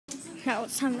Now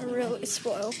it's time to really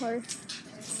spoil her.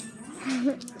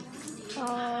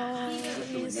 Oh,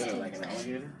 these Like an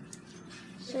alligator?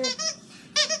 sure.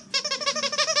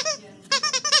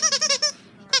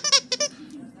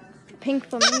 Pink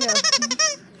flamingo.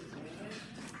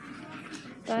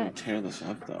 But Tear this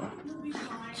up though.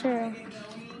 sure.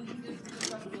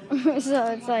 So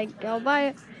it's like I'll buy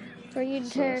it for you to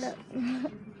tear it up.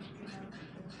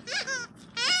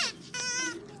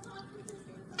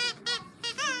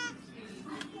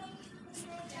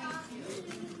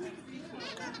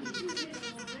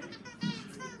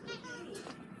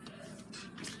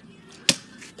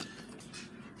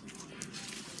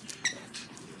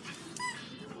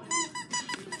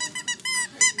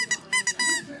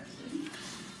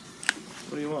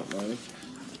 What do you want, Marley?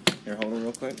 Here, hold it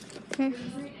real quick.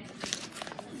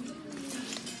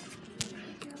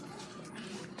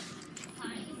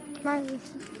 Marley,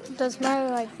 does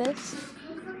Marley like this?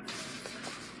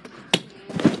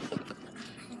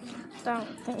 Don't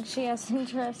think she has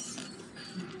interest.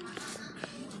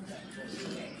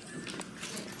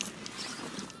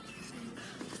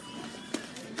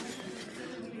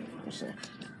 Let's see.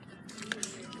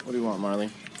 What do you want, Marley?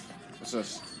 What's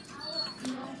this?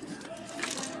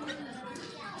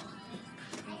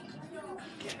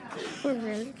 We're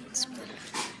really.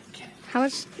 How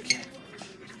much? Get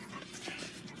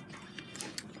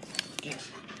it.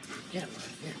 Get it,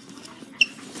 Marley.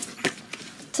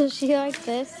 Does she like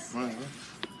this? Marley,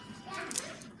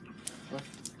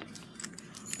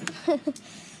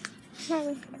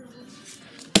 Marley.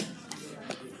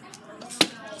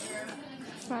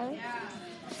 Marley.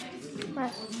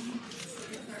 Marley.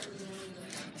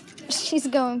 She's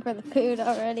going for the food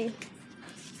already.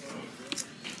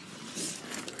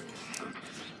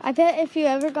 I bet if you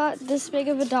ever got this big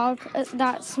of a dog,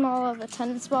 that small of a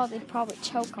tennis ball, they'd probably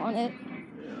choke on it.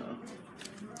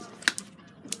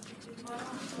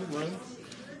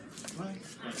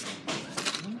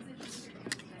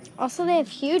 Also, they have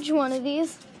huge one of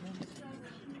these.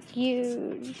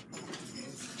 Huge.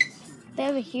 They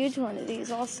have a huge one of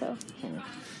these also.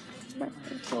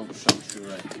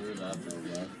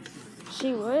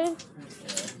 She would?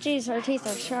 Jeez, her teeth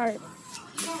are sharp.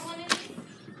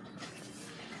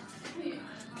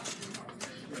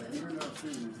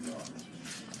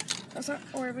 Those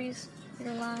aren't Orbeez.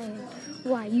 You're lying.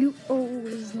 Why, you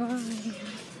always lying.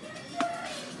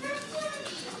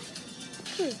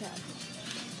 Who's that?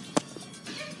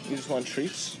 You just want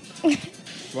treats?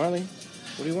 Marley,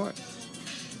 what do you want?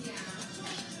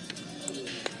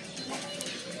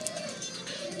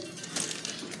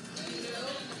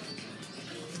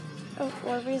 Oh,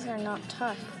 Orbeez are not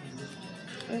tough.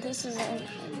 And this is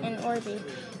an Orbeez.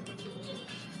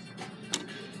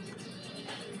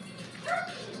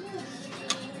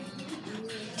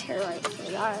 Right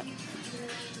for that.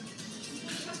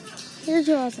 Here's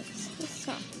your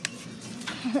so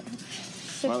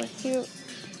Marley. cute.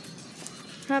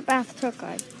 That bath took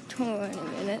like 20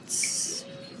 minutes.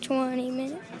 20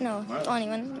 minutes? No, Marley.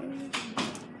 21 minutes.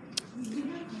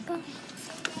 Go.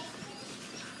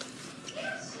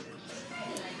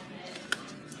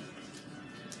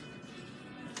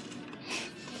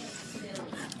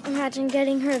 Imagine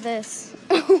getting her this.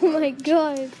 Oh my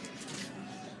god.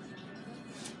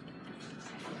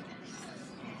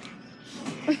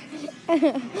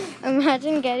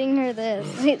 Imagine getting her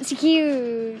this. It's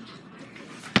huge.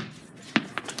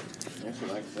 Yeah, she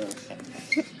likes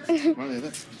this. Marley,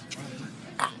 look.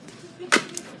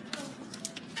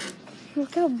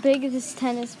 Look how big this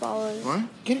tennis ball is. What?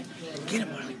 Get it. Get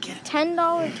it, Marley. Get it.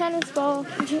 $10 tennis ball.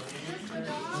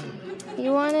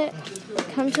 You want it?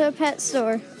 Come to a pet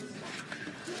store.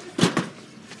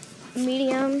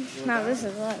 Medium. No, this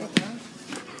is like.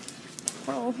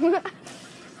 Oh.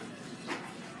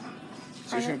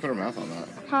 See if she can put her mouth on that.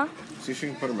 Huh? See if she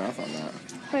can put her mouth on that.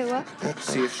 Wait, what?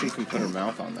 See if she can put her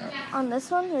mouth on that. On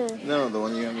this one? Or No, the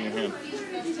one you have in your hand.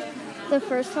 the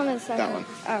first one is second? That one.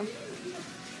 Oh.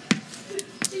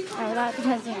 Oh, that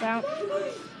doesn't count.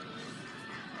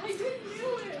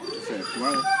 See,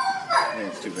 Marley. I think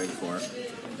it's too big for her.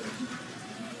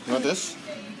 You want this?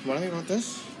 Marley, you want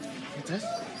this? You want this?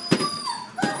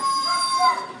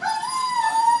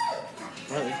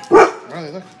 Marley.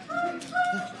 Marley, look.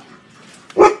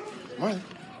 Marley.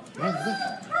 Marley, look.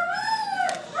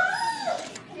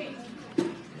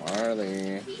 Marley.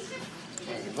 Marley,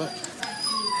 look.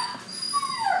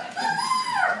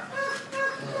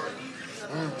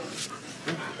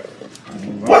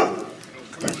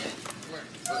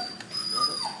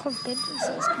 How big this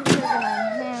is compared to my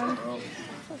hand.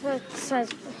 Look the size.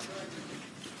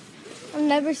 I've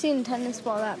never seen a tennis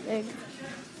ball that big.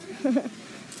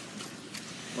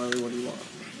 Marley, what do you want?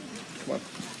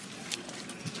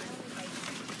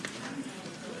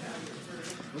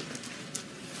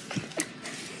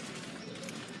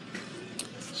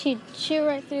 She'd chew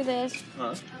right through this.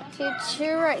 Huh? She'd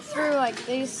chew right through like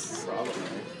these. Probably.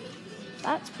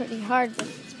 That's pretty hard, but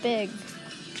it's big.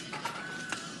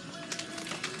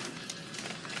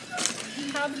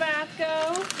 How'd the bath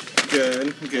go?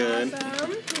 Good, good.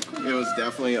 Awesome. It was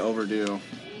definitely overdue.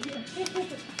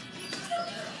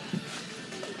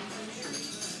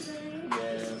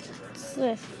 What's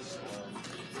this?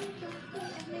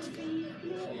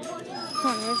 Come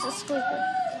on, where's the squeaker?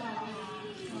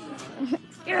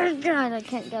 Oh God, I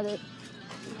can't get it.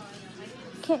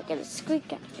 Can't get a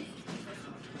squeak out.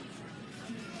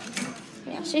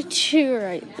 Yeah, she chewed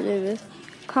right through this.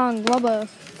 Con Globo.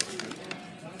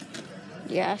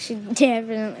 Yeah, she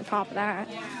definitely popped that.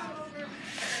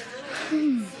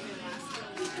 Oh,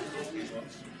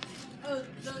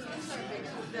 those are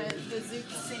the Zook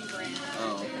same brand.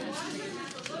 Oh, okay.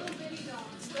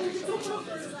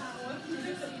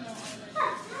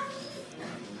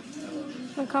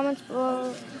 In the comments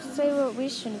below, say what we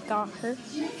should have got her. I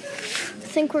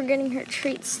think we're getting her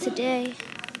treats today.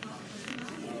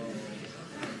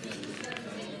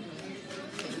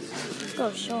 Let's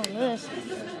go show them this.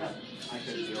 I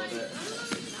could deal with it.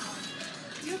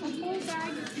 You have a whole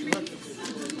bag of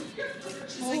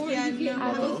treats. She's like, yeah, no, I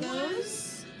all will. of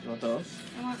those. You want those?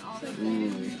 I want all of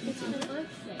them. It's her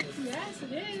birthday. Yes,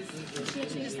 it is.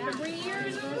 She's 3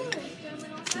 years old.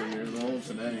 3 years old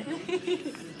today.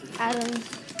 Adam,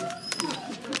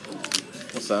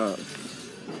 What's that?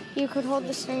 you could hold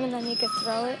the string and then you could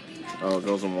throw it. Oh, it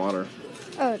goes in water.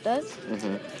 Oh, it does?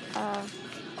 Mm-hmm.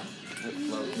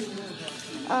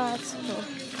 That's cool.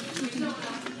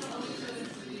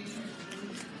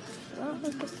 Well, I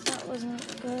guess that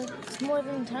wasn't good. It's more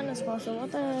than a tennis ball, so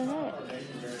what the heck?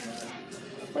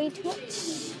 Way too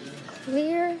much.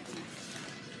 Clear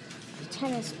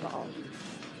tennis ball.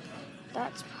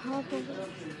 That's probably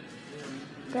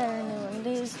better than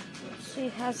these. She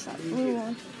has that blue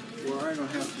one. Well, I don't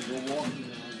have to go walking.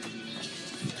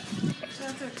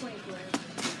 That's a twinkler.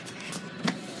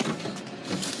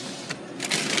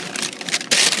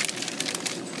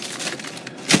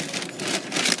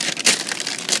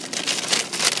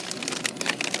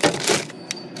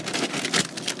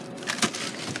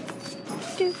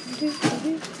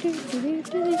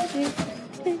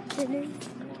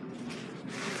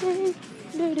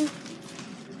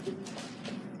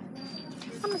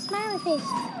 I'm a smiley face.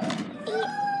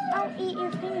 I'll eat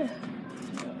your finger.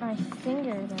 My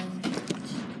finger then.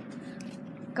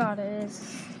 God, it is.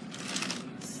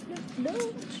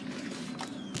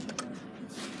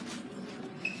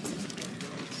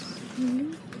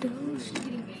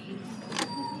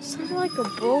 Sounds like a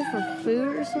bowl for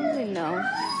food or something? No.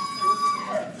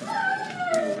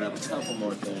 We have a couple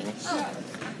more things.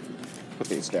 Put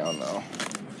these down now.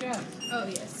 Yeah. Oh,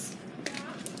 yes.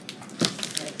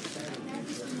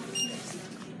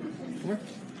 Here.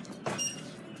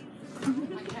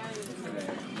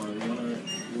 Well, you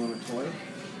want a toy?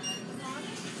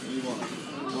 What do you want?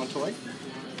 You want a toy?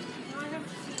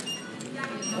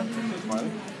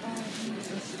 Fine.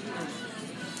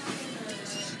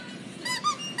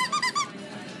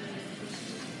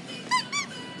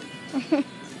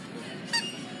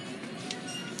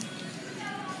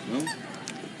 No?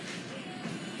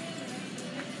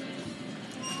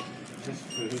 Just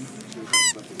food. Just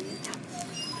stuff to eat.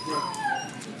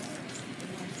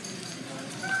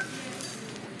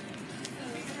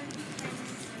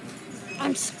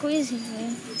 I'm squeezing you.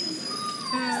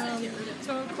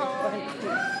 So called.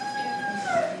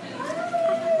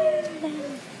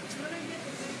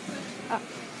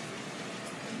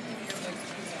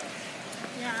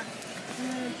 Yeah.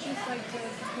 It's just like the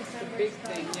December Big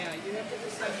stuff. thing, yeah. You have to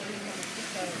decide.